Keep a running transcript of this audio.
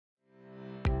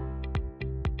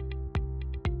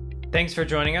Thanks for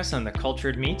joining us on the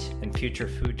Cultured Meat and Future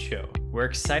Food Show. We're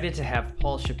excited to have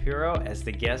Paul Shapiro as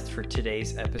the guest for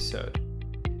today's episode.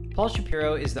 Paul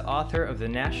Shapiro is the author of the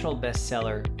national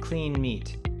bestseller, Clean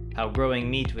Meat: How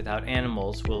Growing Meat Without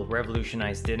Animals Will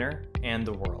Revolutionize Dinner and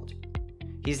the World.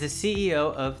 He's the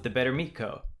CEO of The Better Meat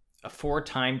Co., a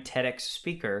 4-time TEDx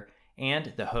speaker,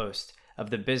 and the host of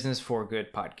the Business for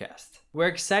Good podcast. We're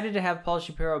excited to have Paul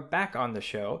Shapiro back on the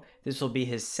show. This will be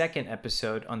his second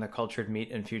episode on the Cultured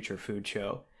Meat and Future Food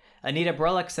Show. Anita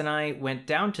Brolix and I went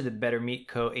down to the Better Meat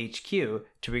Co. HQ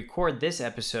to record this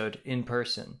episode in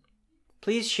person.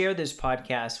 Please share this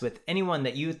podcast with anyone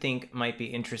that you think might be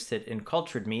interested in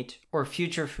cultured meat or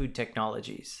future food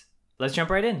technologies. Let's jump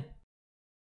right in.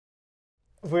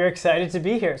 We're excited to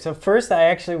be here. So first, I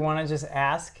actually want to just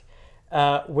ask,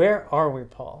 where are we,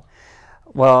 Paul?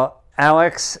 Well,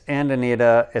 Alex and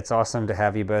Anita, it's awesome to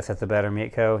have you both at the Better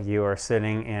Meat Co. You are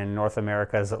sitting in North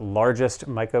America's largest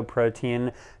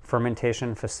mycoprotein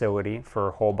fermentation facility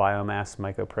for whole biomass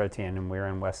mycoprotein, and we're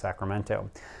in West Sacramento.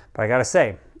 But I gotta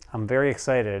say, I'm very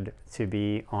excited to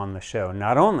be on the show,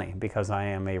 not only because I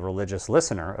am a religious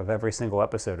listener of every single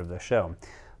episode of the show,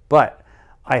 but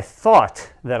I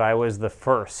thought that I was the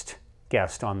first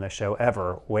guest on the show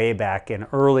ever way back in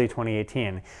early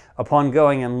 2018. Upon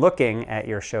going and looking at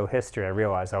your show history, I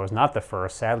realized I was not the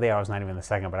first. Sadly, I was not even the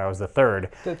second, but I was the third.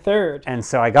 The third. And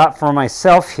so I got for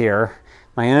myself here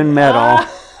my own medal.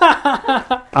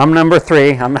 I'm number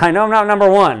 3. I know I'm not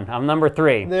number 1. I'm number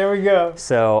 3. There we go.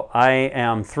 So I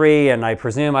am 3, and I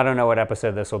presume, I don't know what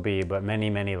episode this will be, but many,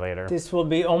 many later. This will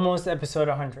be almost episode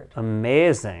 100.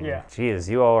 Amazing. Yeah. Jeez,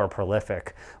 you all are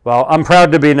prolific. Well, I'm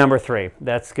proud to be number 3.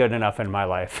 That's good enough in my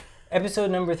life.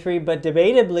 Episode number 3, but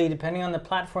debatably, depending on the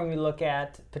platform you look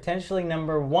at, potentially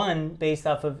number 1 based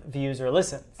off of views or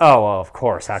listens. Oh, well, of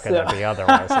course. How could that be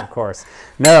otherwise? Of course.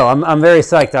 No, I'm very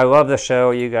psyched. I love the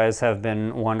show. You guys have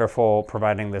been wonderful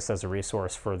providing this as a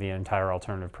resource for the entire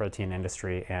alternative protein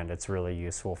industry, and it's really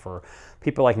useful for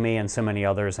people like me and so many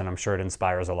others, and I'm sure it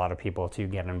inspires a lot of people to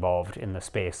get involved in the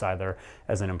space, either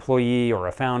as an employee or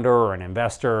a founder or an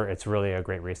investor. It's really a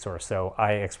great resource. So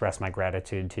I express my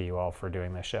gratitude to you all for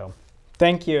doing this show.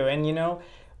 Thank you. And you know,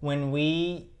 when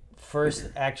we first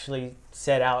actually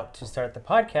set out to start the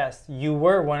podcast, you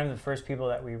were one of the first people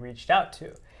that we reached out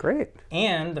to. Great.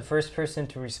 And the first person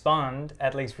to respond,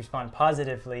 at least respond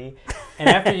positively. And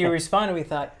after you responded, we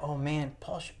thought, oh man,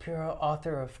 Paul Shapiro,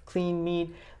 author of Clean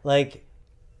Meat, like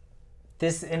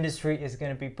this industry is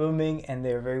going to be booming, and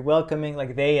they're very welcoming.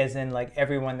 Like they, as in like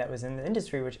everyone that was in the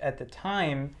industry, which at the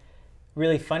time,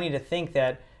 really funny to think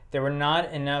that there were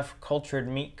not enough cultured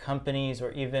meat companies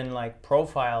or even like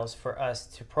profiles for us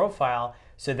to profile.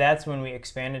 So that's when we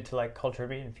expanded to like cultured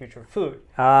meat and future food.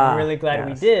 I'm really glad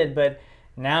we did, but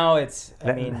now it's,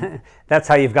 I mean... That's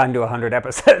how you've gotten to 100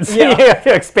 episodes. Yeah. You have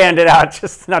to expand it out,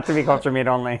 just not to be cultured meat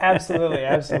only. Absolutely,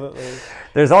 absolutely.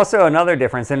 There's also another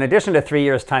difference. In addition to 3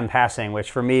 years time passing,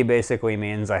 which for me basically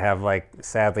means I have, like,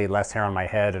 sadly less hair on my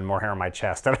head and more hair on my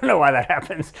chest. I don't know why that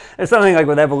happens. There's something like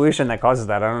with evolution that causes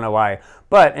that. I don't know why.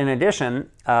 But in addition,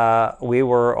 we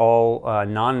were all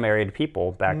non-married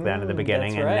people back then at the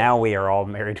beginning, and now we are all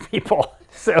married people.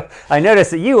 So I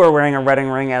noticed that you are wearing a wedding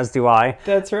ring, as do I.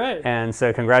 That's right. And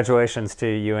so congratulations to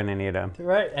you and Anita.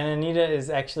 Right, and Anita is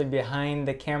actually behind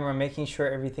the camera making sure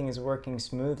everything is working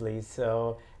smoothly.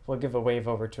 So we'll give a wave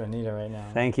over to Anita right now.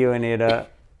 Thank you, Anita.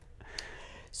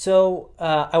 So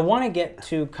I want to get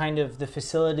to kind of the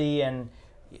facility and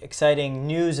exciting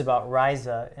news about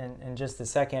Ryza in just a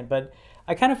second, but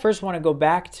I kind of first want to go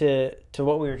back to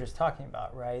what we were just talking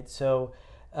about, right? So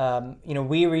you know,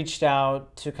 we reached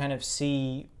out to kind of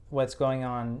see what's going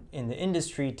on in the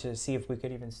industry to see if we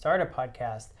could even start a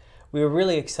podcast. We were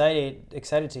really excited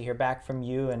to hear back from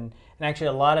you, and actually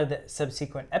a lot of the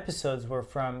subsequent episodes were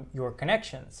from your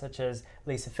connections, such as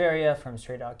Lisa Feria from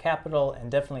Straight Out Capital,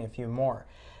 and definitely a few more.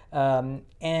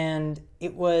 And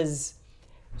it was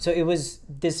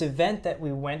this event that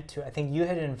we went to. I think you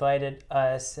had invited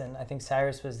us, and I think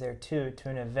Cyrus was there too, to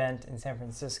an event in San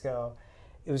Francisco.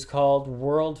 It was called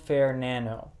World Fair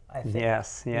Nano, I think.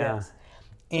 Yes, yeah. Yes.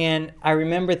 And I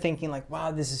remember thinking like,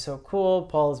 wow, this is so cool.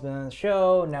 Paul has been on the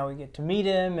show. Now we get to meet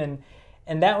him.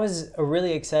 And that was a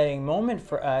really exciting moment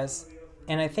for us.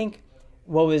 And I think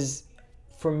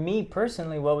for me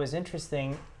personally, what was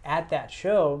interesting at that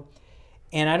show,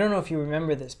 and I don't know if you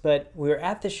remember this, but we were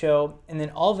at the show, and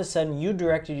then all of a sudden you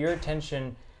directed your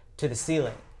attention to the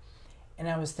ceiling. And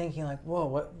I was thinking like,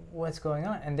 whoa, what's going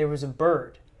on? And there was a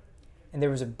bird. And there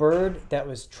was a bird that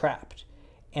was trapped.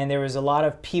 And there was a lot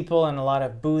of people and a lot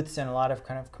of booths and a lot of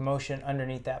kind of commotion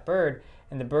underneath that bird.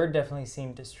 And the bird definitely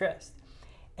seemed distressed.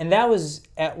 And that was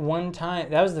at one time,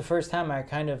 that was the first time I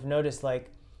kind of noticed, like,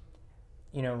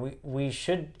 you know, we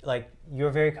should, like,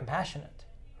 you're very compassionate,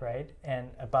 right?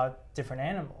 And about different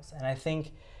animals. And I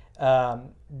think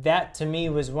that to me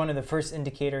was one of the first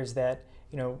indicators that,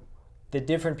 you know, the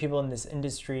different people in this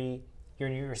industry,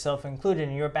 yourself included,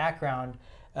 in your background,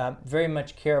 very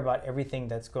much care about everything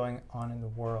that's going on in the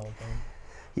world. And,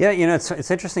 yeah, you know,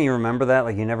 it's interesting you remember that.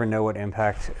 Like, you never know what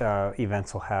impact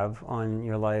events will have on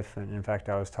your life. And in fact,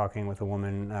 I was talking with a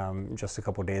woman just a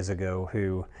couple days ago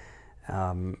who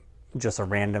just a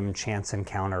random chance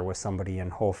encounter with somebody in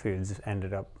Whole Foods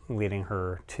ended up leading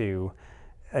her to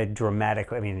a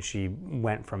dramatic, I mean, she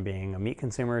went from being a meat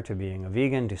consumer to being a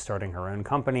vegan to starting her own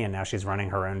company, and now she's running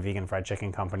her own vegan fried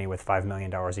chicken company with $5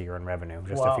 million a year in revenue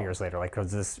just a few years later, like, because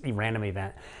this random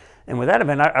event. And with that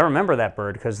event, I remember that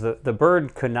bird because the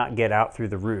bird could not get out through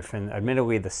the roof. And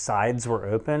admittedly, the sides were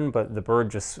open, but the bird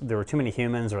just, there were too many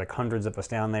humans, there were like hundreds of us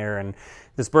down there, and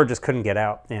this bird just couldn't get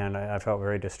out. And I felt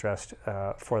very distressed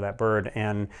for that bird.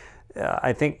 And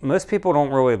I think most people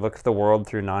don't really look at the world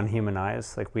through non-human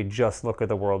eyes. Like, we just look at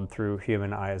the world through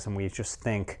human eyes, and we just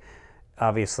think,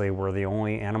 obviously, we're the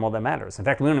only animal that matters. In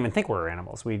fact, we don't even think we're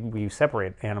animals. We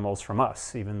separate animals from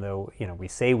us, even though, you know, we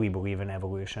say we believe in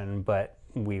evolution, but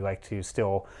we like to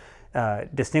still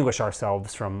distinguish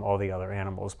ourselves from all the other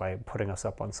animals by putting us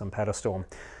up on some pedestal.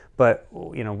 But,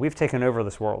 you know, we've taken over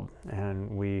this world, and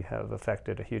we have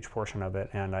affected a huge portion of it.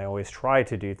 And I always try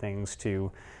to do things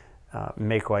to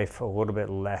make life a little bit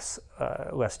less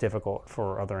difficult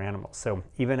for other animals. So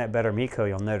even at Better Meat Co.,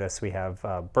 you'll notice we have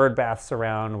bird baths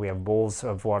around. We have bowls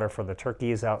of water for the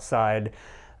turkeys outside.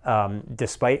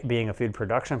 Despite being a food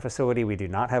production facility, we do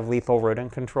not have lethal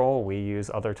rodent control. We use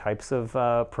other types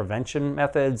of prevention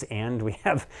methods, and we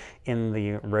have in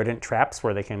the rodent traps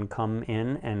where they can come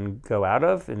in and go out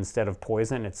of, instead of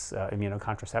poison, it's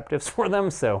immunocontraceptives for them,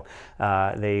 so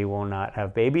they will not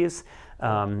have babies.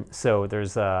 So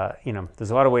there's there's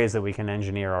a lot of ways that we can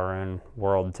engineer our own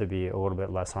world to be a little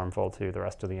bit less harmful to the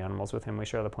rest of the animals with whom we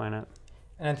share the planet.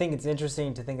 And I think it's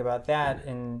interesting to think about that.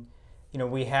 And you know,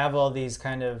 we have all these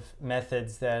kind of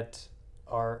methods that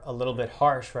are a little bit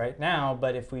harsh right now,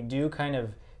 but if we do kind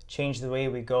of change the way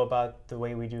we go about the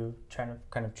way we do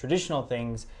kind of traditional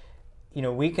things, you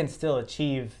know, we can still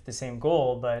achieve the same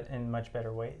goal, but in much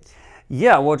better ways.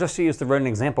 Yeah, well, just to use the rodent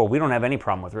example, we don't have any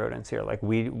problem with rodents here. Like,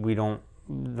 we don't,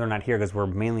 they're not here because we're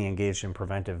mainly engaged in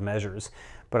preventive measures.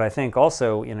 But I think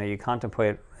also, you know, you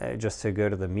contemplate, just to go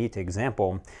to the meat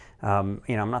example, you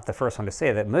know, I'm not the first one to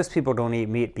say that most people don't eat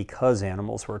meat because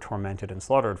animals were tormented and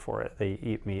slaughtered for it. They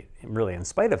eat meat really in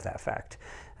spite of that fact.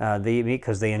 They eat meat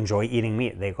because they enjoy eating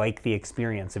meat. They like the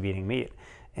experience of eating meat.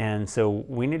 And so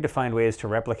we need to find ways to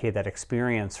replicate that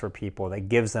experience for people that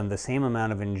gives them the same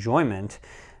amount of enjoyment,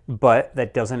 but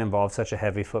that doesn't involve such a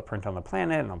heavy footprint on the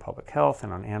planet and on public health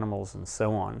and on animals and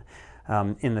so on.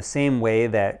 In the same way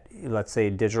that, let's say,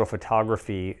 digital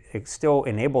photography, it still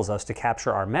enables us to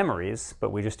capture our memories,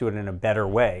 but we just do it in a better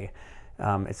way.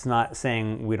 It's not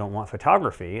saying we don't want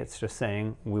photography, it's just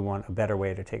saying we want a better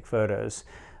way to take photos.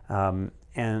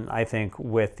 And I think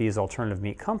with these alternative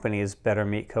meat companies, Better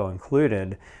Meat Co.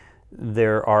 included,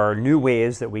 there are new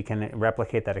ways that we can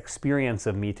replicate that experience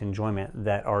of meat enjoyment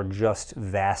that are just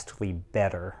vastly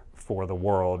better for the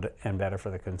world and better for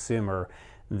the consumer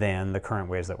than the current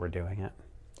ways that we're doing it.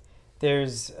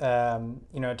 There's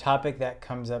you know, a topic that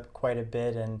comes up quite a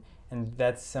bit, and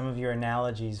that's some of your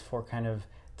analogies for kind of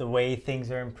the way things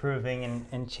are improving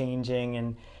and changing.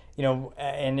 And you know,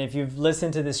 and if you've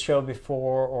listened to this show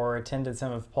before or attended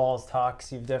some of Paul's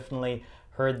talks, you've definitely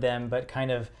heard them, but kind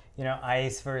of, you know,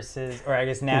 ice versus, or I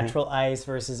guess natural ice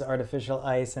versus artificial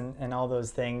ice, and all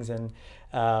those things. And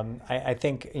I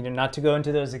think, you know, not to go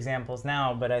into those examples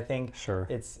now, but I think Sure.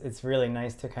 it's really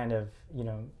nice to kind of, you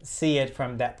know, see it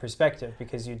from that perspective,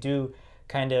 because you do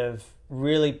kind of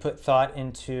really put thought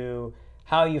into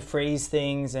how you phrase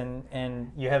things,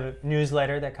 and you have a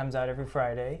newsletter that comes out every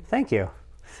Friday. Thank you.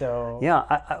 So yeah,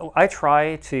 I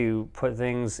try to put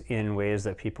things in ways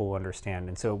that people will understand.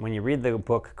 And so when you read the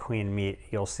book Clean Meat,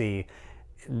 you'll see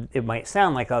it might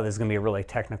sound like, oh, this is going to be a really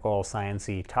technical,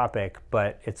 sciencey topic,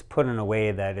 but it's put in a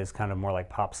way that is kind of more like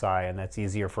pop sci, and that's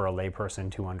easier for a layperson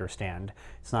to understand.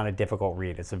 It's not a difficult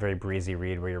read. It's a very breezy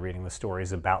read where you're reading the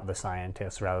stories about the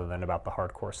scientists rather than about the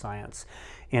hardcore science.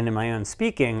 And in my own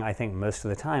speaking, I think most of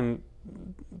the time,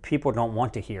 people don't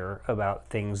want to hear about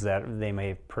things that they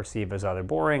may perceive as either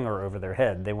boring or over their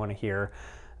head. They want to hear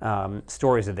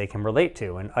stories that they can relate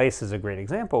to. And ice is a great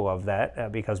example of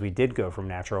that because we did go from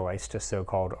natural ice to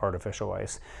so-called artificial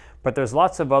ice. But there's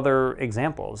lots of other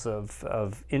examples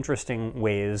of interesting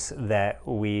ways that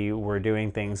we were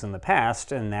doing things in the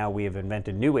past, and now we have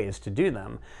invented new ways to do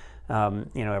them.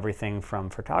 Everything from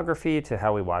photography to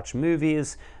how we watch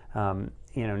movies.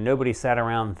 Nobody sat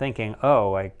around thinking,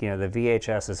 the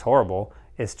VHS is horrible.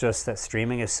 It's just that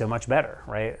streaming is so much better,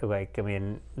 right?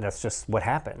 That's just what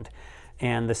happened.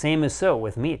 And the same is so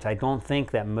with meat. I don't think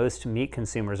that most meat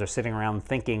consumers are sitting around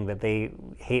thinking that they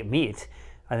hate meat.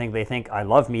 I think they think, I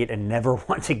love meat and never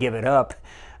want to give it up.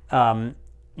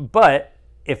 But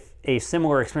if a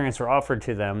similar experience were offered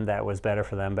to them that was better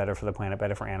for them, better for the planet,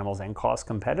 better for animals, and cost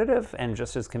competitive and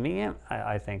just as convenient,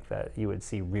 I think that you would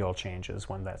see real changes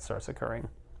when that starts occurring.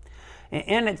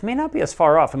 And it may not be as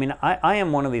far off. I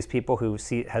am one of these people who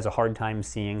has a hard time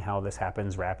seeing how this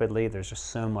happens rapidly. There's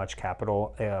just so much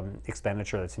capital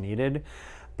expenditure that's needed.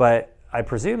 But I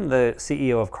presume the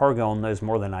CEO of Cargill knows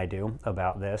more than I do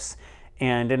about this.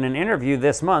 And in an interview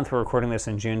this month, we're recording this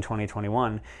in June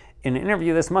 2021, in an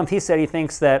interview this month, he said he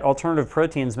thinks that alternative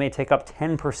proteins may take up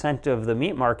 10% of the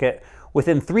meat market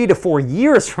within 3 to 4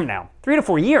 years from now. 3 to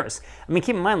 4 years.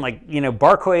 Keep in mind,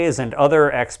 Barclays and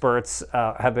other experts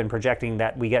have been projecting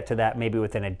that we get to that maybe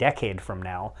within a decade from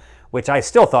now, which I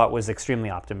still thought was extremely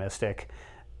optimistic.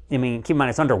 Keep in mind,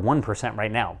 it's under 1%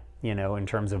 right now, in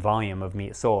terms of volume of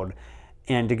meat sold.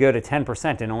 And to go to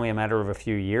 10% in only a matter of a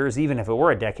few years, even if it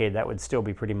were a decade, that would still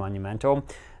be pretty monumental.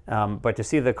 But to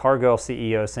see the Cargill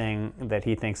CEO saying that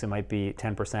he thinks it might be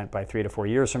 10% by 3 to 4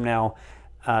 years from now,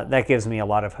 that gives me a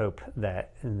lot of hope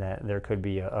that there could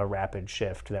be a rapid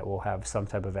shift that will have some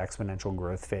type of exponential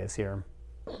growth phase here.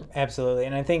 Absolutely.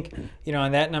 And I think,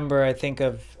 on that number, I think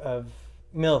of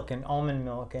milk and almond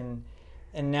milk. And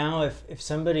now if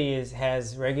somebody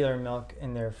has regular milk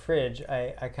in their fridge,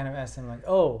 I kind of ask them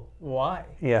why?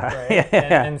 Yeah. Right?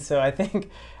 And so I think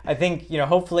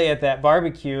hopefully at that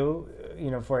barbecue,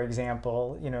 for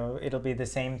example, it'll be the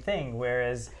same thing.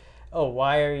 Whereas,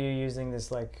 why are you using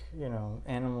this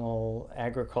animal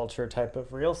agriculture type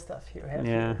of real stuff you have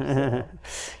here?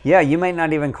 So. Yeah, you might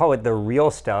not even call it the real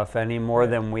stuff any more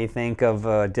than we think of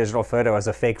a digital photo as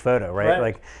a fake photo,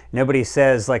 right? Nobody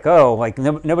says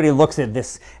nobody looks at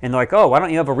this and they're like, why don't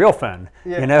you have a real phone?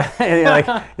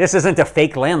 Yeah. This isn't a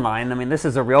fake landline. This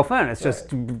is a real phone. It's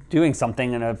just doing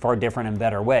something in a far different and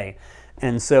better way.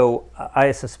 And so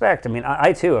I suspect,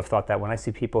 I too have thought that when I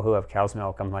see people who have cow's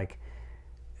milk, I'm like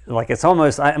it's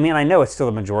almost, I know it's still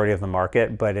the majority of the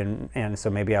market, but and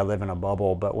so maybe I live in a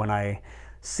bubble, but when I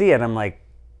see it, I'm like,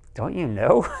 don't you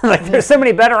know? There's so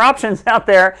many better options out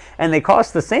there and they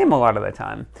cost the same a lot of the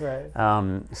time. Right.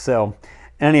 So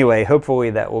anyway, hopefully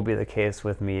that will be the case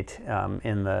with meat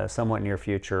in the somewhat near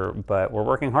future, but we're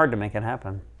working hard to make it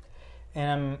happen.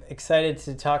 And I'm excited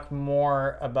to talk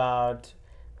more about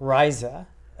Ryza.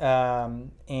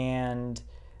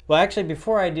 Well, actually,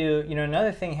 before I do,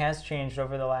 another thing has changed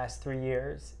over the last 3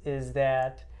 years is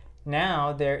that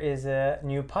now there is a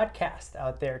new podcast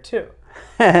out there too.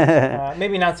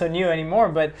 Maybe not so new anymore,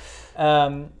 but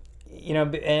I'd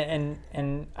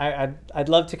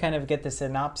love to kind of get the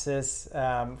synopsis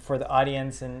for the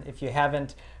audience. And if you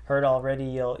haven't heard already,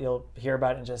 you'll hear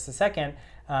about it in just a second.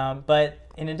 But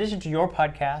in addition to your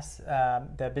podcast,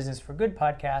 the Business for Good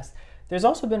podcast, there's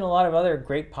also been a lot of other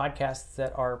great podcasts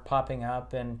that are popping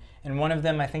up, and one of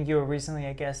them, I think you were recently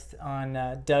a guest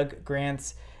on Doug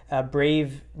Grant's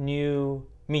Brave New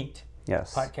Meat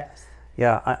podcast.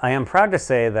 Yeah, I am proud to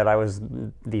say that I was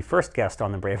the first guest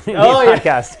on the Brave New Meat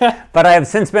podcast, but I have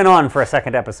since been on for a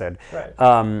second episode.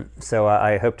 Right. So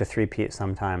I hope to three-peat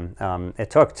sometime. It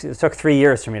took 3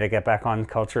 years for me to get back on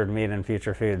Cultured Meat and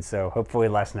Future Foods, so hopefully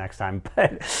less next time.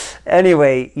 But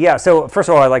anyway, yeah. So first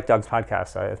of all, I like Doug's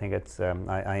podcast. I think it's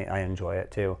I enjoy it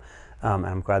too. And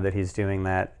I'm glad that he's doing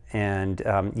that. And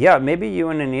maybe you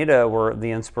and Anita were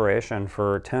the inspiration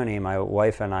for Tony, my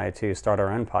wife, and I to start our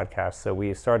own podcast. So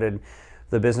we started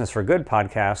the Business for Good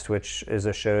podcast, which is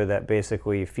a show that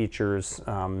basically features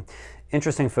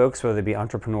interesting folks, whether they be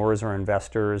entrepreneurs or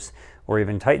investors or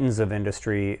even titans of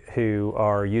industry who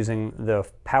are using the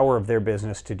power of their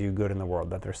business to do good in the world,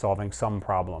 that they're solving some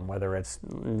problem, whether it's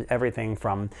everything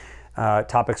from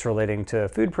topics relating to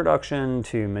food production,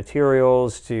 to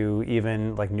materials, to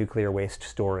even nuclear waste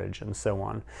storage and so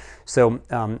on. So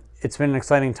it's been an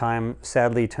exciting time.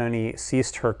 Sadly, Tony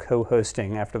ceased her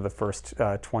co-hosting after the first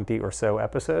 20 or so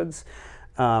episodes.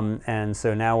 And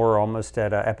so now we're almost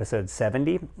at episode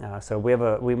 70. So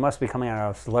we must be coming out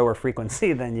at a slower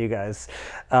frequency than you guys.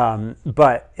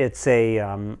 But it's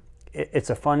a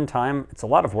fun time. It's a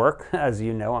lot of work, as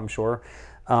you know, I'm sure.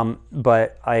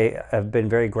 But I have been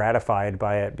very gratified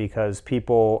by it because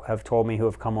people have told me who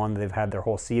have come on, they've had their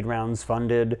whole seed rounds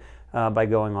funded by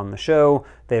going on the show.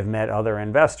 They've met other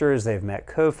investors, they've met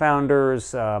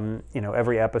co-founders.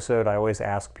 Every episode I always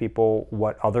ask people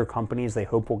what other companies they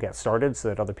hope will get started so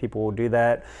that other people will do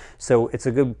that. So it's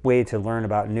a good way to learn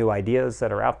about new ideas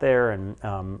that are out there, and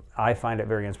I find it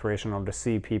very inspirational to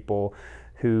see people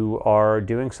who are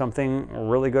doing something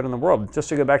really good in the world. Just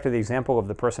to go back to the example of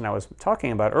the person I was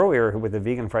talking about earlier with the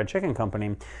vegan fried chicken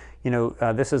company,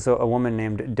 this is a woman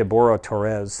named Deborah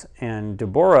Torres, and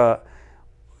Deborah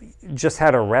just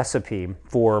had a recipe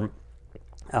for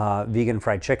vegan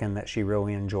fried chicken that she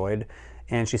really enjoyed,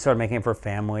 and she started making it for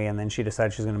family, and then she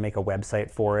decided she was going to make a website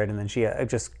for it, and then she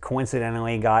just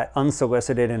coincidentally got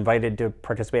unsolicited invited to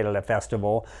participate at a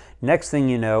festival. Next thing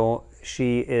you know,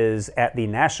 she is at the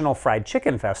National Fried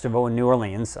Chicken Festival in New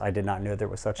Orleans. I did not know there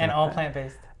was such and all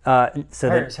plant-based.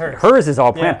 Hers is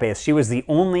all plant-based. She was the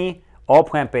only all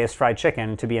plant-based fried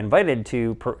chicken to be invited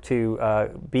to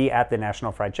be at the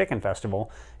National Fried Chicken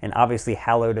Festival, an obviously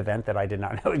hallowed event that I did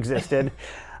not know existed.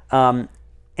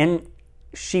 And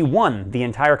she won the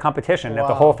entire competition at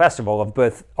the whole festival of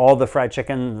both all the fried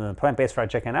chicken, the plant-based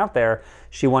fried chicken out there.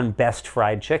 She won Best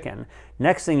Fried Chicken.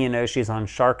 Next thing you know, she's on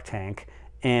Shark Tank,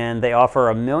 and they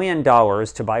offer $1 million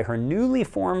to buy her newly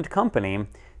formed company.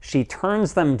 She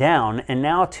turns them down, and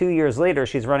now 2 years later,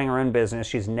 she's running her own business.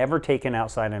 She's never taken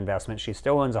outside investment. She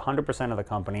still owns 100% of the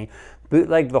company,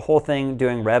 bootlegged the whole thing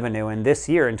doing revenue. And this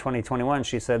year, in 2021,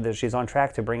 she said that she's on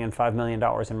track to bring in $5 million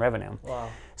in revenue. Wow.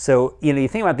 So, you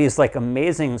think about these like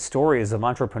amazing stories of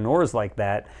entrepreneurs like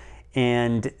that,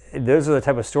 and those are the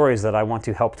type of stories that I want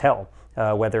to help tell.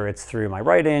 Whether it's through my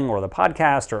writing or the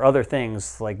podcast or other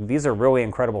things, like these are really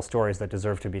incredible stories that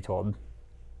deserve to be told.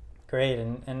 Great,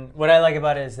 and what I like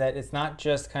about it is that it's not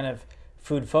just kind of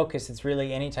food focused, it's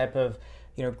really any type of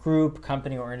group,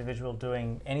 company, or individual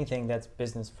doing anything that's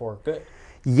business for good.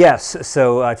 Yes,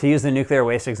 so to use the nuclear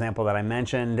waste example that I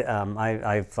mentioned,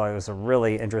 I thought it was a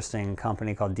really interesting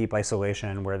company called Deep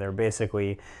Isolation, where they're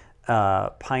basically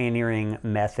pioneering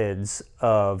methods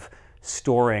of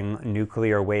storing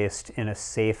nuclear waste in a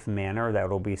safe manner that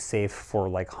will be safe for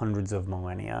like hundreds of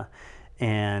millennia.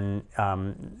 And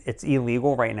it's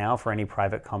illegal right now for any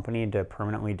private company to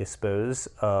permanently dispose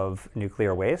of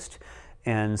nuclear waste.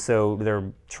 And so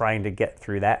they're trying to get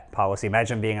through that policy.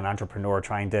 Imagine being an entrepreneur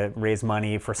trying to raise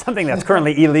money for something that's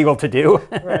currently illegal to do.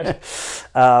 Right.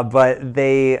 But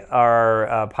they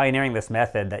are pioneering this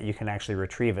method that you can actually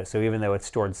retrieve it. So even though it's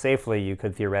stored safely, you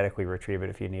could theoretically retrieve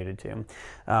it if you needed to.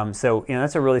 So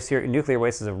that's a really serious, nuclear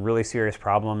waste is a really serious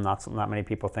problem. Not many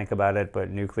people think about it,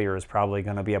 but nuclear is probably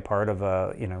going to be a part of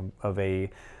a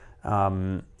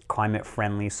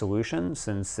climate-friendly solution,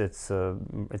 since it's a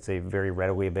very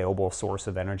readily available source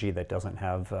of energy that doesn't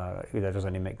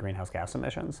emit greenhouse gas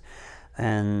emissions,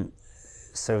 and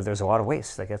so there's a lot of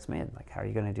waste that gets made. Like, how are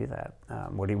you going to do that?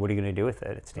 What are you going to do with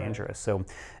it? It's dangerous. Right. So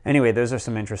anyway, those are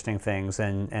some interesting things,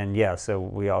 and yeah. So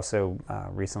we also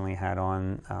recently had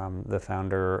on the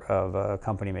founder of a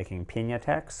company making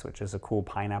Piñatex, which is a cool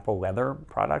pineapple leather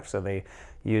product. So they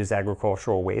use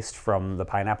agricultural waste from the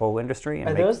pineapple industry.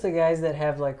 Are those the guys that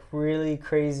have like really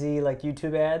crazy like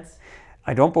YouTube ads?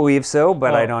 I don't believe so,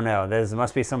 but I don't know. There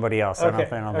must be somebody else. Okay.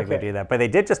 I don't think they do that. But they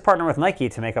did just partner with Nike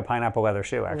to make a pineapple leather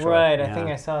shoe, actually. Right. Yeah. I think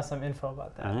I saw some info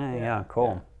about that. Yeah,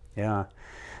 cool. Yeah.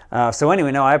 So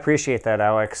anyway, no, I appreciate that,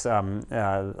 Alex.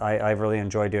 I really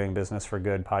enjoy doing Business for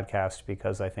Good podcast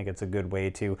because I think it's a good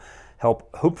way to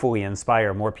help hopefully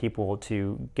inspire more people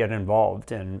to get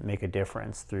involved and make a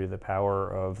difference through the power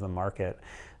of the market.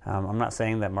 I'm not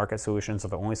saying that market solutions are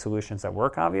the only solutions that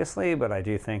work, obviously, but I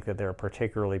do think that they're a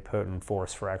particularly potent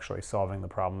force for actually solving the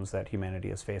problems that humanity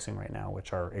is facing right now,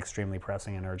 which are extremely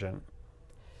pressing and urgent.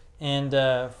 And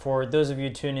for those of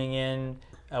you tuning in,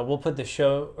 we'll put the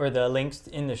show or the links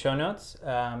in the show notes,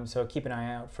 so keep an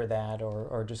eye out for that,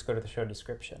 or just go to the show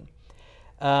description.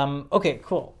 Okay,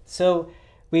 cool. So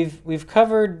we've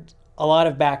covered a lot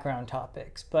of background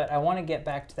topics, but I want to get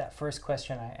back to that first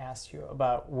question I asked you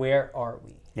about where are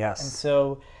we? Yes. And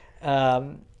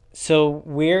so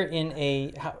we're in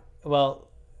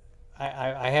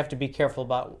I have to be careful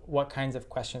about what kinds of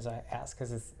questions I ask,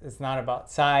 because it's not about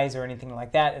size or anything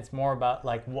like that. It's more about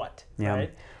like what,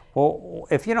 right? Well,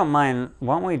 if you don't mind,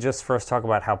 why don't we just first talk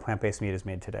about how plant-based meat is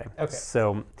made today? Okay.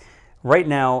 So right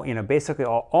now, basically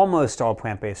almost all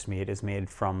plant-based meat is made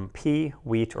from pea,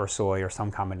 wheat, or soy, or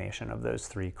some combination of those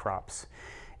three crops.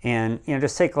 And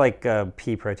just take like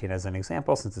pea protein as an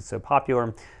example, since it's so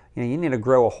popular. You need to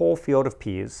grow a whole field of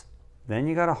peas, then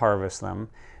you got to harvest them,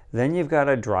 then you've got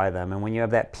to dry them, and when you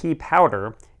have that pea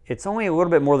powder, it's only a little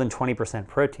bit more than 20%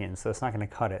 protein, so it's not going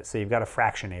to cut it. So you've got to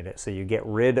fractionate it. So you get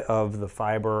rid of the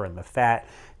fiber and the fat,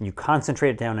 and you concentrate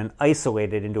it down and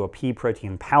isolate it into a pea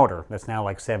protein powder that's now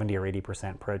like 70 or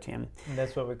 80% protein. And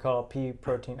that's what we call pea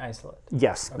protein isolate.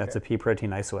 Yes, that's a pea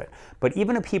protein isolate. But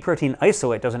even a pea protein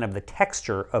isolate doesn't have the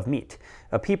texture of meat.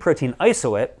 A pea protein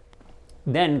isolate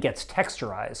then gets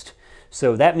texturized.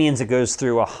 So that means it goes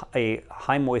through a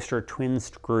high moisture twin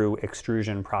screw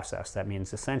extrusion process. That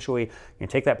means essentially you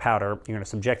take that powder, you're going to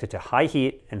subject it to high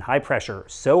heat and high pressure,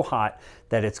 so hot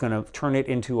that it's going to turn it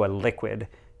into a liquid,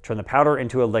 turn the powder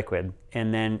into a liquid,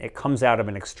 and then it comes out of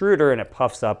an extruder and it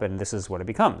puffs up, and this is what it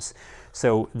becomes.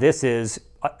 So this is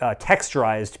a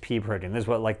texturized pea protein. This is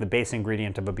what like the base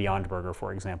ingredient of a Beyond Burger,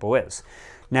 for example, is.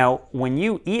 Now, when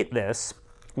you eat this,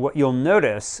 what you'll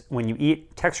notice when you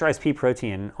eat texturized pea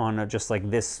protein on just like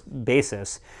this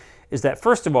basis is that,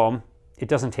 first of all, it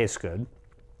doesn't taste good.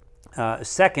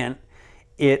 Second,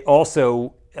 it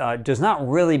also does not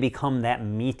really become that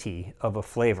meaty of a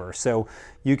flavor. So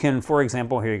you can, for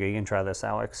example, here you go, you can try this,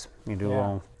 Alex. You do a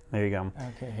little, there you go.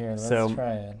 Okay, here, let's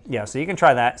try it. Yeah, so you can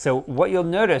try that. So what you'll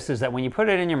notice is that when you put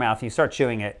it in your mouth, you start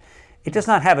chewing it, it does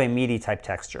not have a meaty type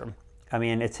texture. I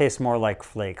mean, it tastes more like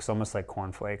flakes, almost like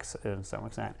cornflakes to some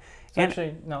extent. It's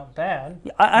actually not bad.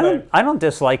 I don't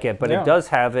dislike it, but it does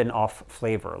have an off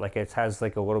flavor. Like it has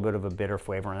like a little bit of a bitter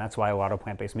flavor, and that's why a lot of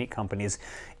plant-based meat companies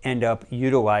end up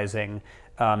utilizing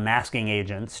masking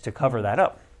agents to cover that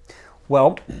up.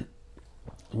 Well,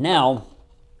 now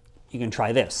you can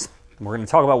try this. We're going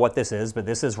to talk about what this is, but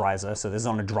this is Rhiza, so this is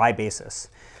on a dry basis.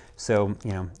 So,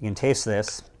 you know, you can taste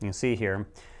this. You can see here.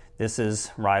 This is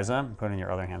Rhiza. Put it in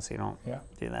your other hand so you don't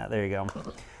do that. There you go.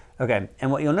 Okay, and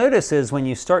what you'll notice is when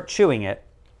you start chewing it,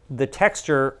 the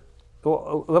texture,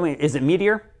 well, is it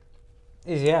meatier?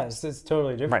 Yes, it's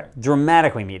totally different. Right,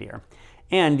 dramatically meatier.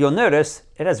 And you'll notice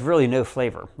it has really no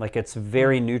flavor. Like it's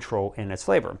very neutral in its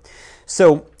flavor.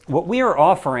 So what we are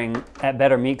offering at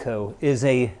Better Meat Co. is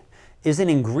an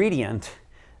ingredient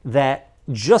that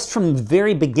just from the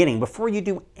very beginning, before you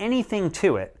do anything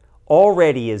to it,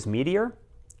 already is meatier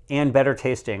and better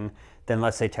tasting than,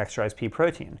 let's say, texturized pea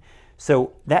protein.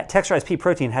 So that texturized pea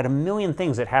protein had a million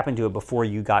things that happened to it before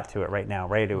you got to it right now,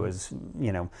 right? It was,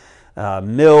 you know,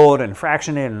 milled and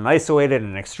fractionated and isolated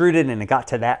and extruded, and it got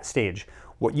to that stage.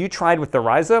 What you tried with the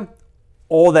Rhiza,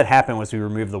 all that happened was we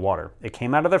removed the water. It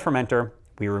came out of the fermenter,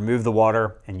 we removed the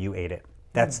water, and you ate it.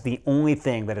 That's the only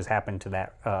thing that has happened to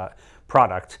that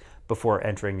product before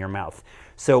entering your mouth.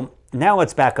 So now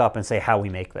let's back up and say how we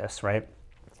make this, right?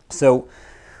 So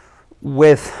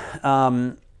with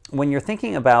when you're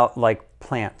thinking about like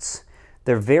plants,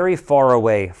 they're very far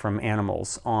away from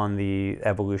animals on the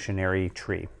evolutionary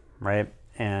tree, right?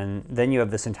 And then you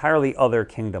have this entirely other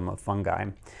kingdom of fungi.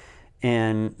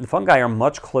 And the fungi are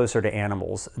much closer to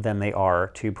animals than they are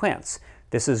to plants.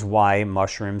 This is why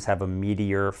mushrooms have a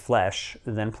meatier flesh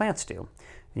than plants do.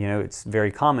 You know, it's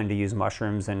very common to use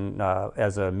mushrooms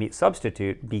as a meat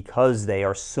substitute because they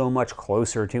are so much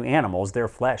closer to animals. Their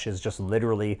flesh is just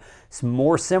literally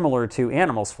more similar to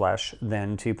animals' flesh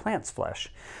than to plants' flesh.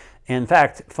 In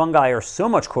fact, fungi are so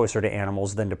much closer to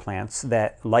animals than to plants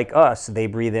that, like us, they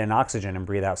breathe in oxygen and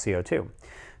breathe out CO2.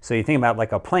 So you think about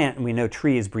like a plant, we know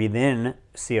trees breathe in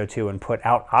CO2 and put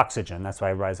out oxygen. That's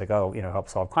why everybody's like, oh, you know, help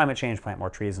solve climate change, plant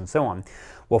more trees, and so on.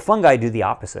 Well, fungi do the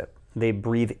opposite. They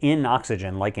breathe in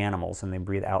oxygen like animals, and they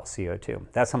breathe out CO2.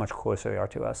 That's how much closer they are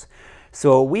to us.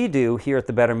 So what we do here at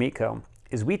the Better Meat Co.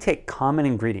 is we take common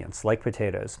ingredients like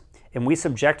potatoes, and we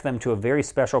subject them to a very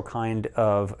special kind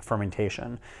of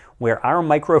fermentation where our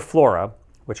microflora,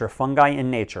 which are fungi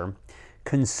in nature,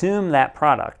 consume that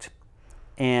product,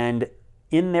 and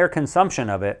in their consumption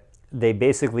of it, they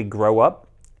basically grow up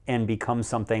and become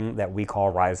something that we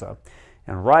call Rhiza.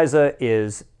 And Rhiza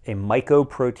is a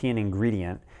mycoprotein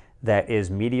ingredient that is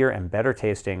meatier and better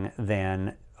tasting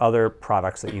than other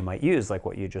products that you might use, like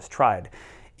what you just tried.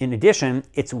 In addition,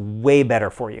 it's way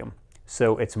better for you.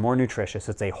 So it's more nutritious.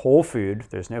 It's a whole food.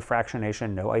 There's no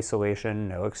fractionation, no isolation,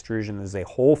 no extrusion. There's a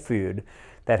whole food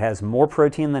that has more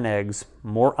protein than eggs,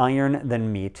 more iron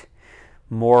than meat,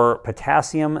 more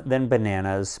potassium than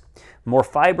bananas, more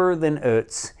fiber than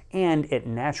oats, and it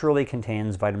naturally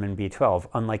contains vitamin B12,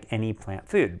 unlike any plant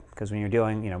food. Because when you're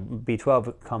doing, you know,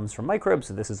 B12 comes from microbes,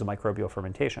 so this is a microbial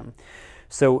fermentation.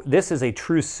 So this is a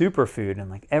true superfood in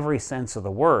like every sense of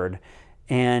the word,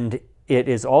 and it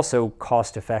is also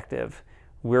cost effective.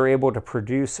 we're able to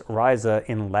produce Rhiza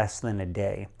in less than a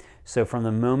day. So from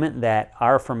the moment that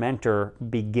our fermenter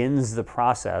begins the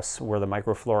process where the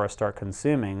microflora start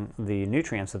consuming the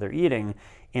nutrients that they're eating,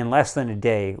 in less than a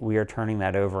day, we are turning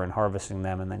that over and harvesting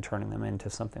them and then turning them into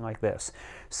something like this.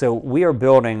 So we are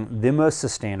building the most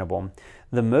sustainable,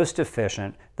 the most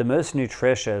efficient, the most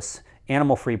nutritious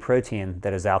animal-free protein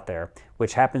that is out there,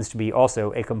 which happens to be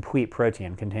also a complete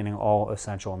protein containing all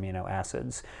essential amino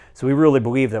acids. So we really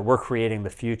believe that we're creating the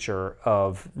future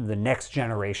of the next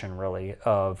generation, really,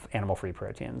 of animal-free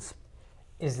proteins.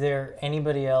 Is there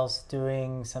anybody else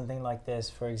doing something like this,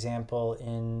 for example,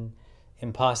 in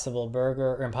Impossible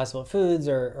Burger or Impossible Foods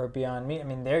or Beyond Meat? I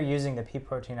mean, they're using the pea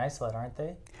protein isolate, aren't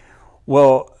they?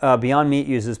 Well, Beyond Meat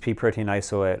uses pea protein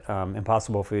isolate.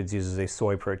 Impossible Foods uses a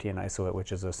soy protein isolate,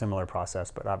 which is a similar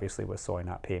process, but obviously with soy,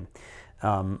 not pea.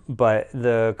 But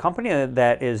the company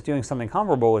that is doing something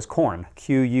comparable is Quorn,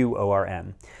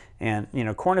 Quorn.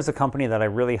 And Quorn is a company that I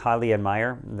really highly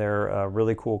admire. They're a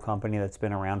really cool company that's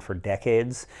been around for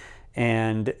decades.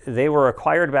 And they were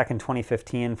acquired back in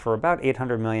 2015 for about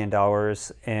 $800 million.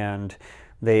 And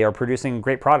they are producing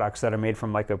great products that are made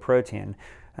from mycoprotein.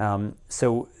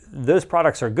 So those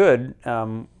products are good,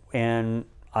 and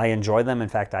I enjoy them. In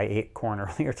fact, I ate Quorn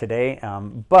earlier today.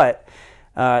 But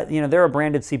they're a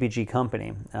branded CPG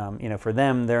company. For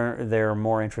them, they're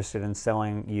more interested in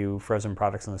selling you frozen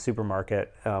products in the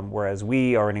supermarket, whereas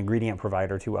we are an ingredient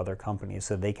provider to other companies,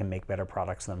 so they can make better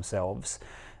products themselves.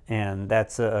 And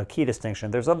that's a key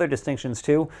distinction. There's other distinctions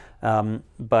too,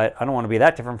 but I don't want to be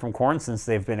that different from Quorn since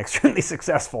they've been extremely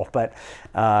successful. But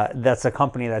that's a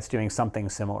company that's doing something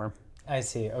similar. I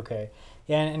see. Okay.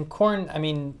 Yeah, and Quorn, I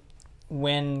mean,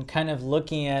 when kind of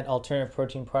looking at alternative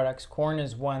protein products, Quorn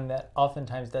is one that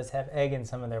oftentimes does have egg in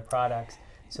some of their products.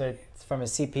 So it's, from a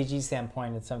CPG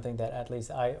standpoint, it's something that at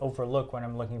least I overlook when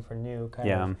I'm looking for new kind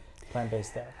of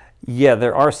plant-based stuff. Yeah,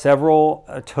 there are several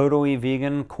totally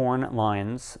vegan Quorn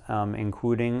lines,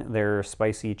 including their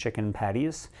spicy chicken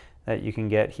patties that you can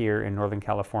get here in Northern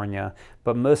California.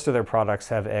 But most of their products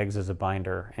have eggs as a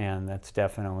binder, and that's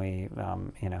definitely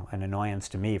an annoyance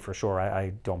to me for sure.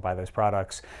 I don't buy those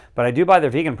products, but I do buy their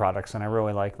vegan products, and I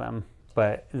really like them.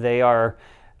 But they are,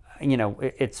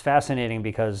 it's fascinating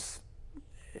because,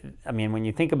 I mean, when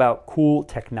you think about cool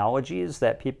technologies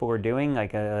that people are doing,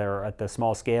 like are at the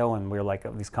small scale, and we're like,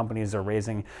 these companies are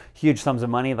raising huge sums of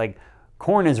money, like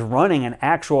Quorn is running an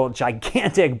actual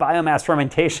gigantic biomass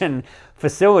fermentation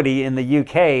facility in the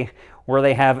UK where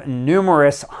they have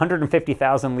numerous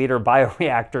 150,000 liter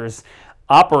bioreactors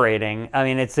operating. I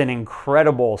mean, it's an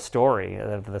incredible story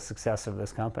of the success of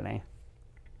this company.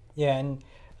 Yeah,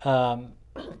 and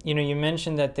you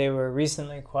mentioned that they were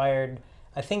recently acquired.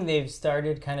 I think they've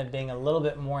started kind of being a little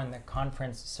bit more in the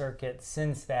conference circuit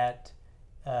since that,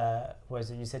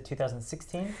 you said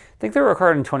 2016? I think they were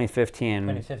acquired in 2015.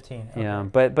 2015, okay. Yeah,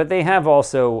 but they have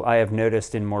also, I have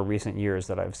noticed in more recent years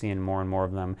that I've seen more and more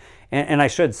of them. And I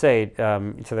should say,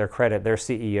 to their credit, their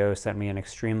CEO sent me an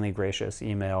extremely gracious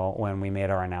email when we made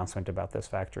our announcement about this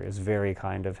factory. It was very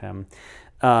kind of him.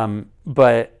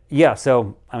 But yeah,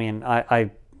 so, I mean, I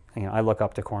look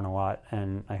up to Quorn a lot,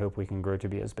 and I hope we can grow to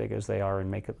be as big as they are and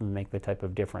make the type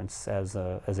of difference as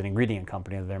an ingredient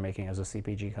company that they're making as a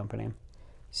CPG company.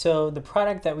 So the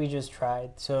product that we just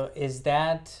tried, so is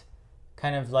that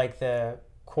kind of like the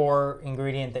core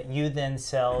ingredient that you then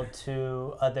sell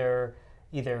to other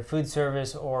either food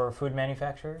service or food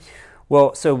manufacturers?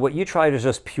 Well, so what you tried is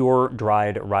just pure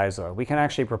dried Rhiza. We can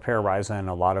actually prepare Rhiza in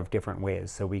a lot of different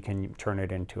ways. So we can turn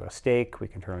it into a steak, we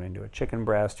can turn it into a chicken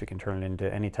breast, we can turn it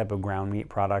into any type of ground meat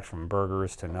product, from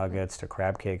burgers to nuggets to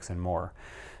crab cakes and more.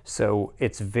 So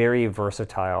it's very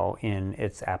versatile in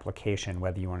its application,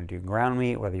 whether you want to do ground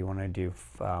meat, whether you want to do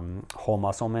whole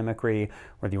muscle mimicry,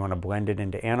 whether you want to blend it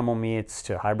into animal meats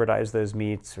to hybridize those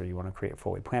meats, or you want to create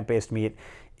fully plant-based meat.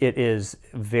 It is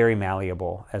very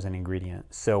malleable as an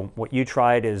ingredient. So what you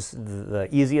tried is the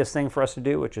easiest thing for us to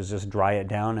do, which is just dry it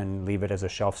down and leave it as a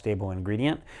shelf-stable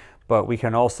ingredient. But we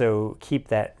can also keep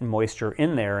that moisture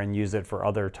in there and use it for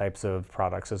other types of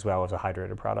products as well as a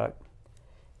hydrated product.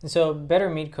 So Better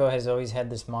Meat Co. has always had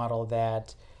this model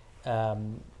that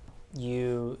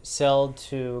you sell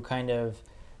to kind of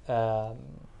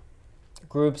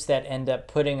groups that end up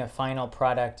putting a final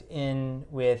product in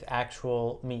with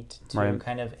actual meat to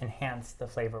kind of enhance the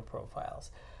flavor profiles.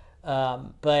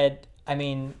 But I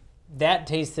mean, that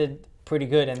tasted pretty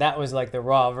good, and that was like the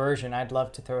raw version. I'd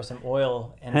love to throw some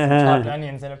oil and some chopped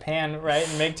onions in a pan, right,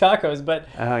 and make tacos. But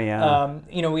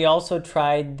we also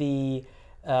tried the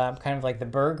kind of like the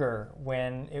burger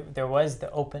when there was the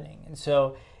opening, and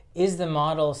so Is the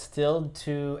model still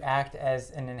to act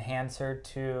as an enhancer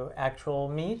to actual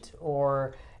meat,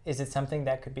 or is it something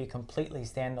that could be completely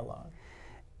standalone?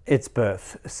 It's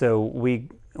both. So we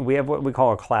have what we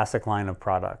call a classic line of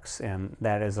products, and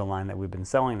that is a line that we've been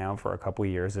selling now for a couple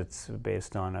of years. It's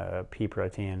based on a pea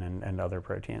protein and other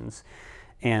proteins.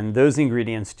 And those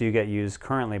ingredients do get used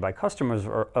currently by customers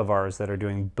of ours that are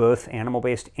doing both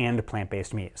animal-based and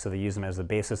plant-based meat. So they use them as the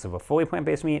basis of a fully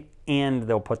plant-based meat, and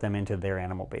they'll put them into their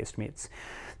animal-based meats.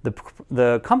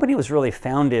 The company was really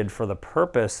founded for the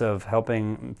purpose of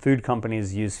helping food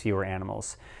companies use fewer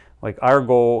animals. Like our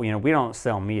goal, we don't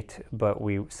sell meat, but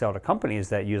we sell to companies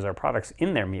that use our products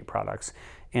in their meat products.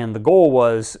 And the goal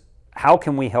was, how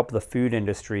can we help the food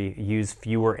industry use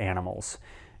fewer animals?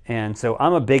 And so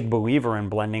I'm a big believer in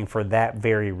blending for that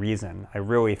very reason. I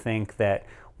really think that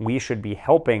we should be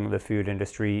helping the food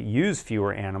industry use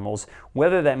fewer animals,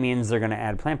 whether that means they're going to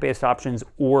add plant-based options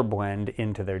or blend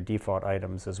into their default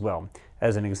items as well.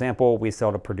 As an example, we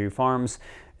sell to Purdue Farms.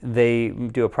 They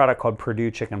do a product called Purdue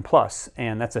Chicken Plus,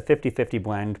 and that's a 50-50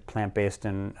 blend, plant-based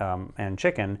and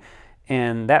chicken.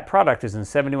 And that product is in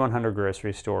 7,100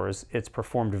 grocery stores. It's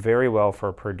performed very well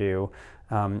for Purdue.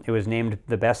 It was named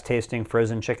the best tasting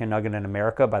frozen chicken nugget in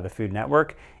America by the Food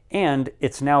Network, and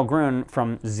it's now grown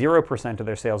from 0% of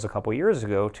their sales a couple years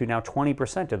ago to now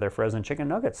 20% of their frozen chicken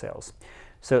nugget sales.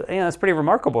 So it's pretty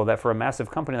remarkable that for a massive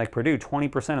company like Purdue,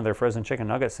 20% of their frozen chicken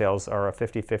nugget sales are a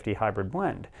 50-50 hybrid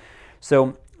blend.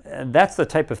 So that's the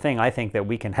type of thing I think that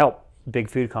we can help big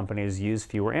food companies use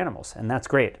fewer animals, and that's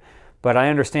great. But I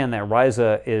understand that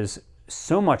Ryza is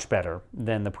so much better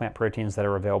than the plant proteins that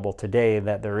are available today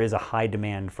that there is a high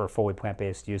demand for fully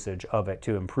plant-based usage of it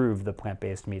to improve the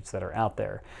plant-based meats that are out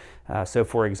there. So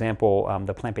for example,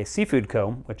 the Plant-Based Seafood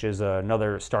Co., which is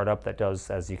another startup that does,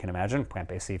 as you can imagine,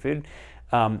 plant-based seafood,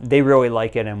 they really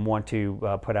like it and want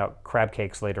to put out crab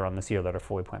cakes later on this year that are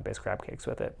fully plant-based crab cakes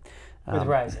with it. With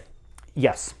Ryza?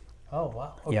 Yes. Oh,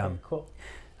 wow. Okay, yeah. Cool.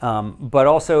 But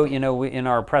also, in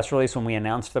our press release when we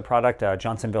announced the product,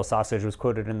 Johnsonville Sausage was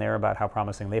quoted in there about how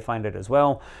promising they find it as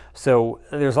well. So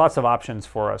there's lots of options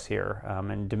for us here,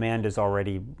 and demand is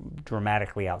already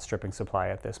dramatically outstripping supply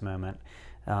at this moment.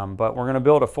 But we're going to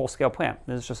build a full-scale plant.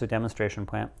 This is just a demonstration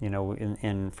plant.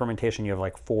 In fermentation, you have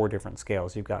like 4 different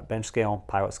scales. You've got bench scale,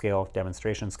 pilot scale,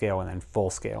 demonstration scale, and then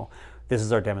full scale. This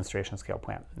is our demonstration scale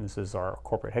plant. This is our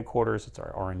corporate headquarters. It's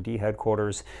our R&D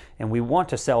headquarters. And we want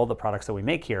to sell the products that we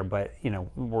make here, but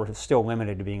we're still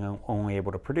limited to being only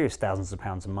able to produce thousands of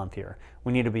pounds a month here.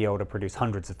 We need to be able to produce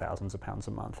hundreds of thousands of pounds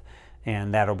a month.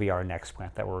 And that'll be our next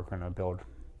plant that we're going to build.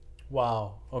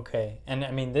 Wow, okay. And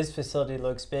I mean, this facility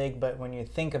looks big, but when you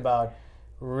think about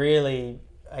really,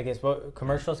 I guess, what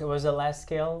commercial, what was the last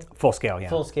scale? Full scale, yeah.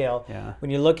 Full scale. Yeah.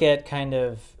 When you look at kind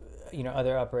of,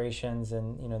 other operations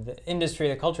and, the industry,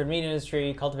 the cultured meat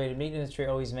industry, cultivated meat industry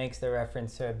always makes the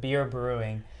reference to beer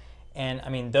brewing. And I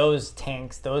mean, those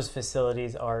tanks, those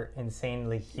facilities are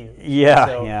insanely huge.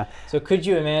 Yeah, So could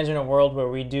you imagine a world where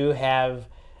we do have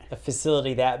a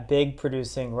facility that big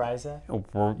producing Ryza?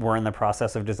 We're in the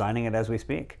process of designing it as we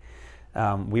speak.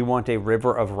 We want a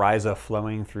river of Ryza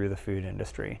flowing through the food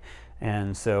industry.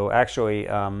 And so actually,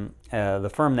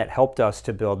 the firm that helped us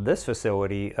to build this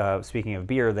facility, speaking of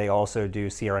beer, they also do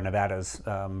Sierra Nevada's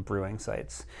brewing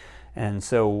sites. And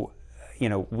so,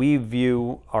 we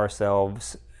view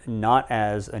ourselves not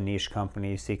as a niche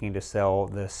company seeking to sell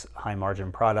this high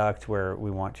margin product where we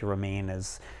want to remain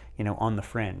as on the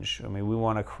fringe. I mean, we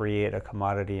want to create a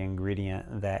commodity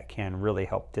ingredient that can really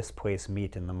help displace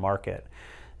meat in the market.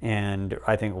 And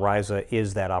I think Ryza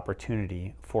is that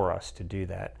opportunity for us to do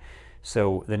that.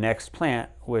 So the next plant,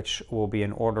 which will be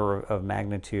an order of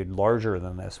magnitude larger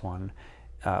than this one,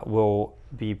 will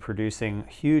be producing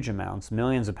huge amounts,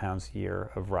 millions of pounds a year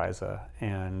of Ryza,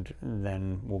 and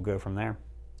then we'll go from there.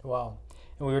 Wow.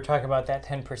 And we were talking about that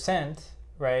 10%.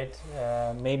 Right?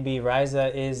 Maybe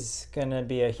Ryza is going to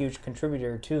be a huge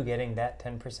contributor to getting that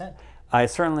 10%. I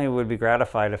certainly would be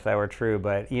gratified if that were true,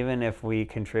 but even if we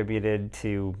contributed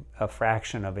to a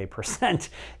fraction of a percent,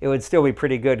 it would still be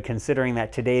pretty good considering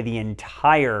that today the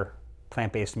entire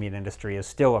plant-based meat industry is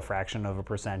still a fraction of a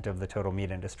percent of the total meat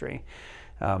industry.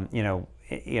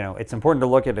 It's important to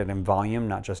look at it in volume,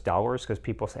 not just dollars, because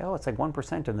people say, oh, it's like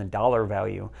 1% in the dollar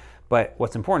value. But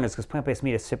what's important is because plant-based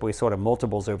meat is typically sort of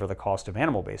multiples over the cost of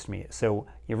animal-based meat. So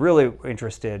you're really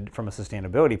interested from a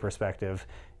sustainability perspective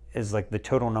is like the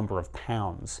total number of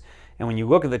pounds. And when you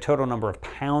look at the total number of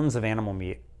pounds of animal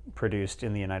meat produced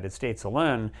in the United States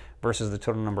alone versus the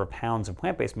total number of pounds of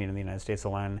plant-based meat in the United States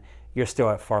alone, you're still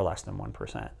at far less than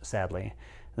 1%, sadly.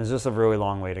 There's just a really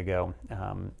long way to go.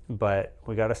 But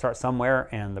we got to start somewhere,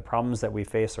 and the problems that we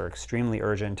face are extremely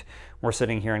urgent. We're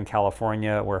sitting here in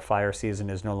California where fire season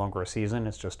is no longer a season,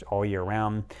 it's just all year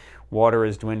round. Water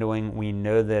is dwindling. We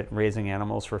know that raising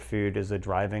animals for food is a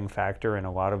driving factor in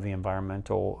a lot of the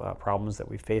environmental problems that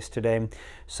we face today.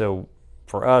 So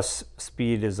for us,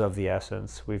 speed is of the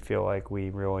essence. We feel like we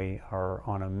really are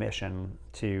on a mission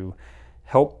to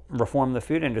help reform the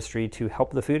food industry, to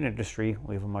help the food industry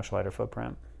leave a much lighter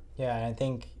footprint. Yeah, and I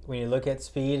think when you look at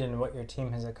speed and what your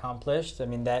team has accomplished, I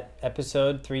mean, that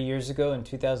episode 3 years ago in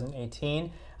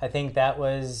 2018, I think that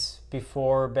was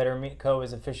before Better Meat Co.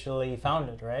 was officially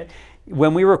founded, right?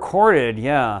 When we recorded,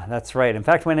 yeah, that's right. In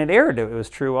fact, when it aired, it was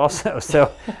true also.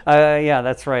 So, yeah,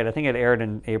 that's right. I think it aired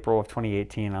in April of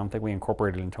 2018. I don't think we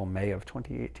incorporated until May of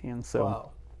 2018. So,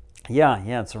 wow.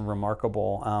 Yeah, it's a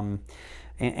remarkable.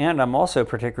 And I'm also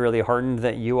particularly heartened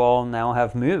that you all now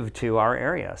have moved to our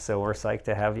area. So we're psyched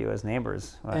to have you as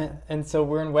neighbors. And so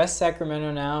we're in West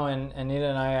Sacramento now, and Anita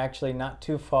and I are actually not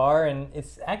too far. And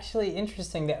it's actually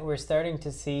interesting that we're starting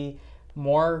to see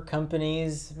more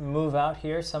companies move out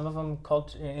here, some of them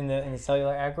in the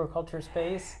cellular agriculture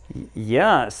space.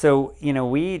 Yeah, so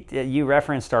you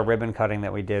referenced our ribbon cutting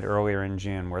that we did earlier in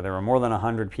June, where there were more than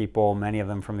 100 people, many of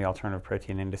them from the alternative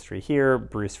protein industry here.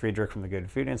 Bruce Friedrich from the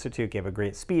Good Food Institute gave a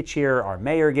great speech here. Our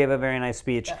mayor gave a very nice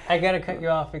speech. I got to cut you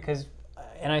off because,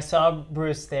 and I saw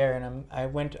Bruce there, and I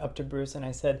went up to Bruce and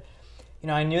I said,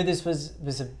 I knew this was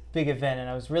a big event, and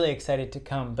I was really excited to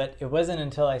come, but it wasn't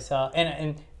until I saw,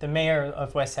 and the mayor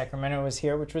of West Sacramento was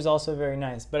here, which was also very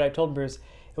nice, but I told Bruce,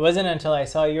 it wasn't until I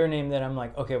saw your name that I'm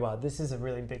like, okay, wow, this is a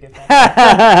really big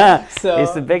event. So,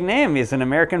 he's a big name. He's an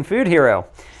American food hero.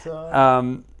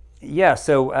 So,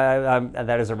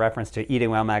 that is a reference to Eating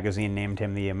Well magazine named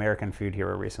him the American food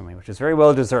hero recently, which is very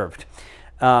well deserved.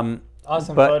 Awesome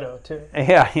photo, too.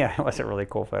 Yeah, it was a really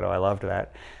cool photo. I loved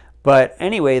that. But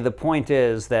anyway, the point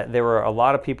is that there were a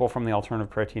lot of people from the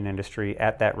alternative protein industry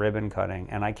at that ribbon cutting,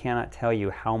 and I cannot tell you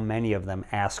how many of them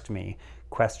asked me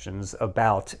questions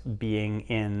about being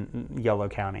in Yolo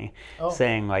County,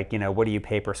 saying like, what do you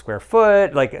pay per square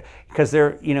foot? Like, because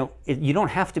you don't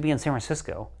have to be in San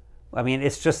Francisco. I mean,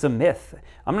 it's just a myth.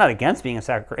 I'm not against being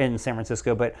in San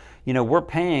Francisco, but we're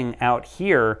paying out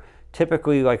here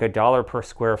typically like $1 per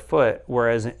square foot,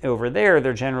 whereas over there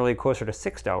they're generally closer to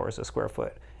 $6 a square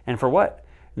foot. And for what?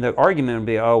 And the argument would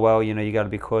be, you got to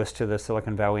be close to the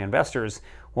Silicon Valley investors.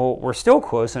 Well, we're still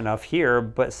close enough here,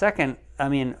 but second, I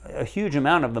mean, a huge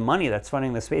amount of the money that's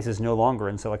funding the space is no longer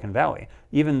in Silicon Valley.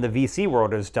 Even the VC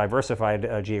world is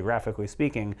diversified, geographically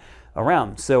speaking,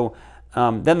 around. So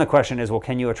then the question is, well,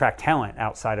 can you attract talent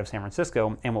outside of San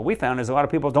Francisco? And what we found is a lot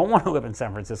of people don't want to live in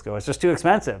San Francisco. It's just too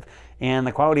expensive. And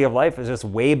the quality of life is just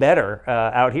way better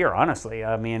out here, honestly.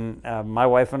 I mean, my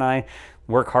wife and I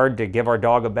work hard to give our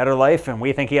dog a better life, and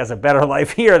we think he has a better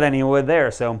life here than he would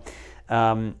there. So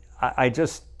I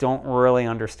just don't really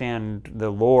understand the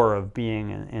lore of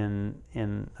being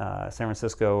in San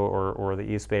Francisco or the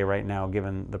East Bay right now,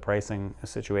 given the pricing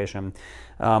situation.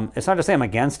 It's not to say I'm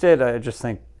against it. I just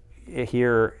think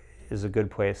here is a good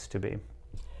place to be.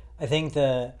 I think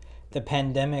the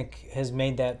pandemic has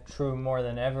made that true more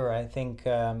than ever. I think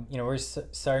we're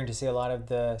starting to see a lot of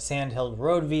the Sandhill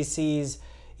Road VCs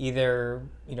either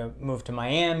move to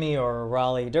Miami or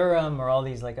Raleigh, Durham, or all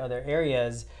these like other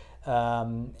areas,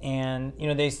 and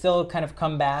they still kind of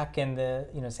come back, and the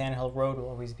Sandhill Road will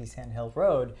always be Sandhill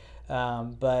Road.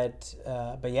 But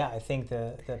yeah, I think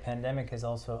the pandemic has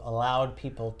also allowed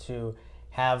people to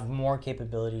have more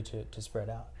capability to spread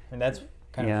out, and that's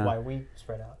kind of why we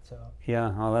spread out. So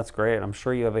yeah, oh, that's great. I'm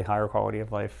sure you have a higher quality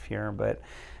of life here, but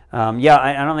I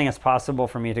don't think it's possible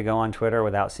for me to go on Twitter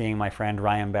without seeing my friend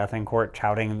Ryan Bethencourt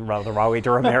touting the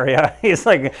Raleigh-Durham area. he's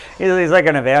like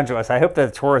an evangelist. I hope the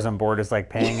tourism board is like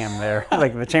paying him there,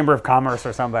 like the Chamber of Commerce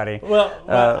or somebody. Well,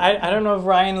 I don't know if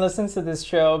Ryan listens to this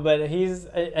show, but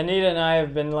Anita and I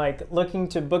have been like looking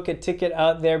to book a ticket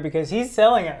out there because he's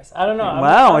selling us. I don't know.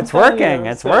 Wow, it's working.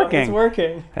 It's working. It's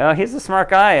working. Well, he's a smart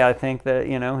guy. I think that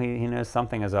he knows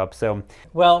something is up. So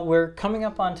well, we're coming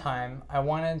up on time. I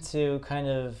wanted to kind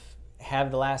of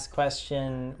have the last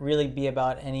question really be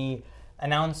about any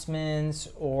announcements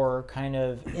or kind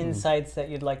of insights that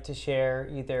you'd like to share,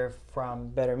 either from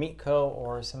Better Meat Co.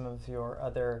 or some of your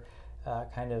other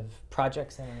kind of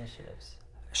projects and initiatives.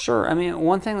 Sure. I mean,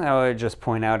 one thing that I would just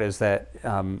point out is that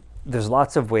there's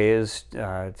lots of ways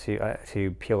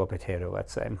to peel a potato,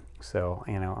 let's say. So,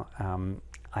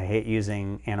 I hate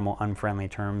using animal unfriendly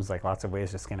terms, like lots of ways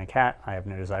to skin a cat. I have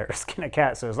no desire to skin a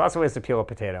cat, so there's lots of ways to peel a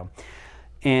potato.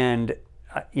 And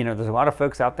there's a lot of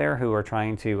folks out there who are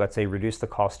trying to, let's say, reduce the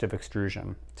cost of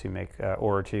extrusion to make,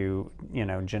 or to,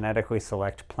 genetically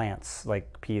select plants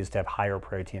like peas to have higher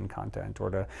protein content, or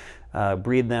to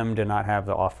breed them to not have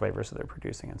the off flavors that they're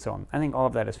producing, and so on. I think all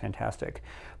of that is fantastic.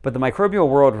 But the microbial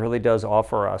world really does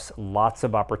offer us lots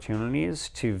of opportunities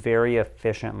to very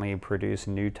efficiently produce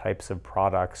new types of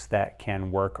products that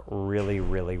can work really,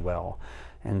 really well.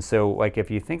 And so, like, if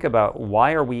you think about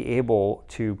why are we able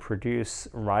to produce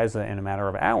Rhiza in a matter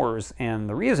of hours, and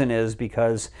the reason is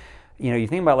because, you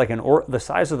think about like the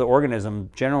size of the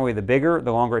organism, generally the bigger,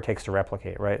 the longer it takes to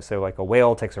replicate, right? So like a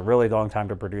whale takes a really long time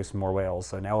to produce more whales.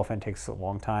 So an elephant takes a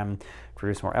long time to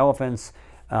produce more elephants.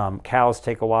 Cows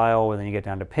take a while, and then you get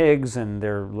down to pigs, and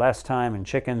they're less time, and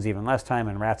chickens even less time,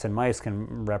 and rats and mice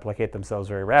can replicate themselves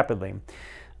very rapidly.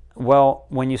 Well,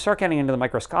 when you start getting into the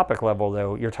microscopic level,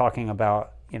 though, you're talking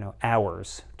about,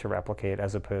 hours to replicate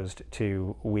as opposed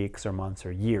to weeks or months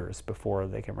or years before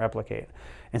they can replicate.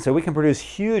 And so we can produce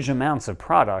huge amounts of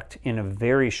product in a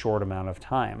very short amount of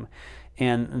time.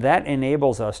 And that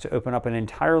enables us to open up an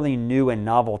entirely new and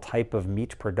novel type of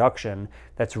meat production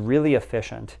that's really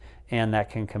efficient and that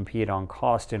can compete on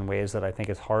cost in ways that I think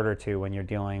is harder to when you're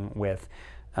dealing with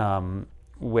other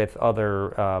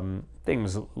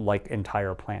things like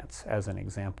entire plants, as an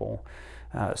example.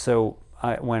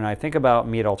 When I think about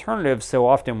meat alternatives, so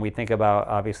often we think about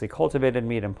obviously cultivated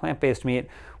meat and plant-based meat.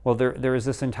 Well, there is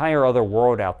this entire other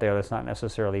world out there that's not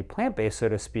necessarily plant-based, so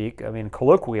to speak. I mean,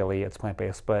 colloquially it's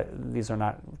plant-based, but these are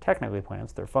not technically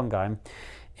plants, they're fungi.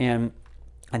 And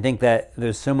I think that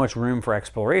there's so much room for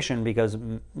exploration because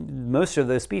most of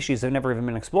those species have never even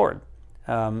been explored.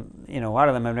 A lot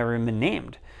of them have never even been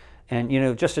named.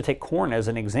 And, just to take corn as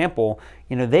an example,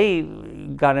 they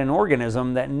got an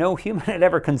organism that no human had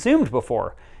ever consumed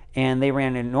before. And they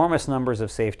ran enormous numbers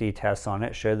of safety tests on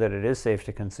it, showed that it is safe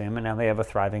to consume, and now they have a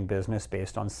thriving business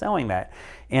based on selling that.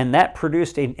 And that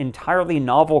produced an entirely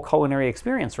novel culinary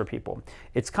experience for people.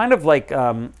 It's kind of like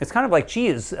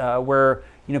cheese, where,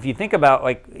 if you think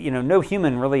about, no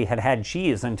human really had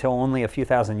cheese until only a few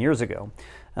thousand years ago.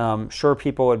 Sure,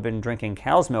 people had been drinking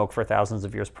cow's milk for thousands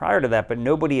of years prior to that, but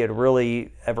nobody had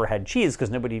really ever had cheese because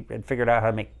nobody had figured out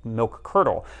how to make milk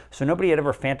curdle. So nobody had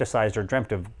ever fantasized or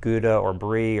dreamt of Gouda or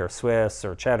Brie or Swiss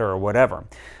or cheddar or whatever.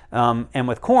 And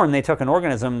with corn, they took an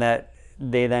organism that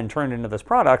they then turned into this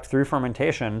product through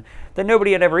fermentation that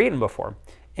nobody had ever eaten before.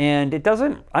 And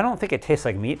I don't think it tastes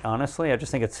like meat, honestly. I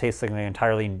just think it tastes like an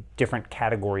entirely different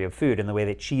category of food in the way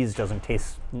that cheese doesn't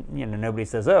taste, nobody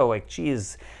says, oh, like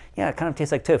cheese, yeah, it kind of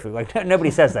tastes like tofu. Like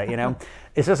nobody says that,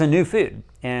 It's just a new food,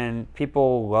 and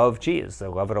people love cheese. They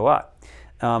love it a lot.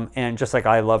 And just like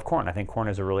I love corn, I think corn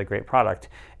is a really great product.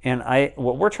 And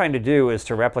what we're trying to do is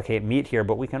to replicate meat here,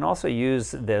 but we can also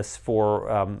use this for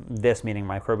meaning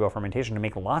microbial fermentation, to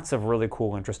make lots of really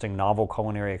cool, interesting, novel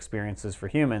culinary experiences for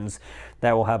humans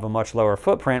that will have a much lower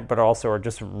footprint, but also are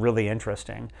just really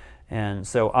interesting. And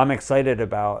so I'm excited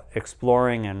about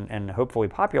exploring and hopefully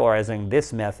popularizing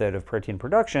this method of protein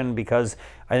production, because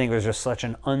I think there's just such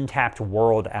an untapped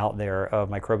world out there of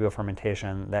microbial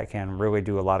fermentation that can really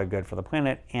do a lot of good for the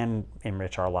planet and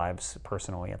enrich our lives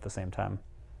personally at the same time.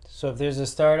 So if there's a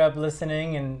startup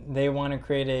listening and they want to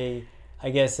create a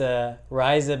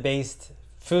Rhiza-based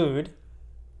food,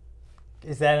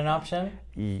 is that an option?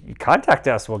 Contact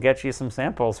us. We'll get you some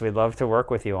samples. We'd love to work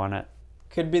with you on it.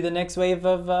 Could be the next wave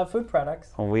of food products.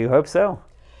 We hope so.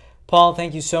 Paul,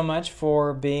 thank you so much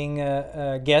for being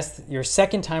a guest your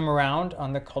second time around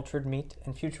on the Cultured Meat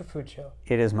and Future Food Show.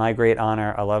 It is my great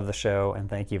honor. I love the show, and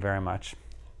thank you very much.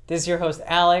 This is your host,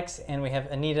 Alex, and we have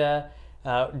Anita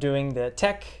doing the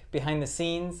tech behind the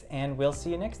scenes, and we'll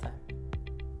see you next time.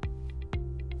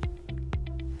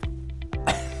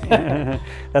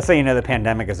 That's how you know the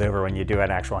pandemic is over, when you do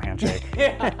an actual handshake.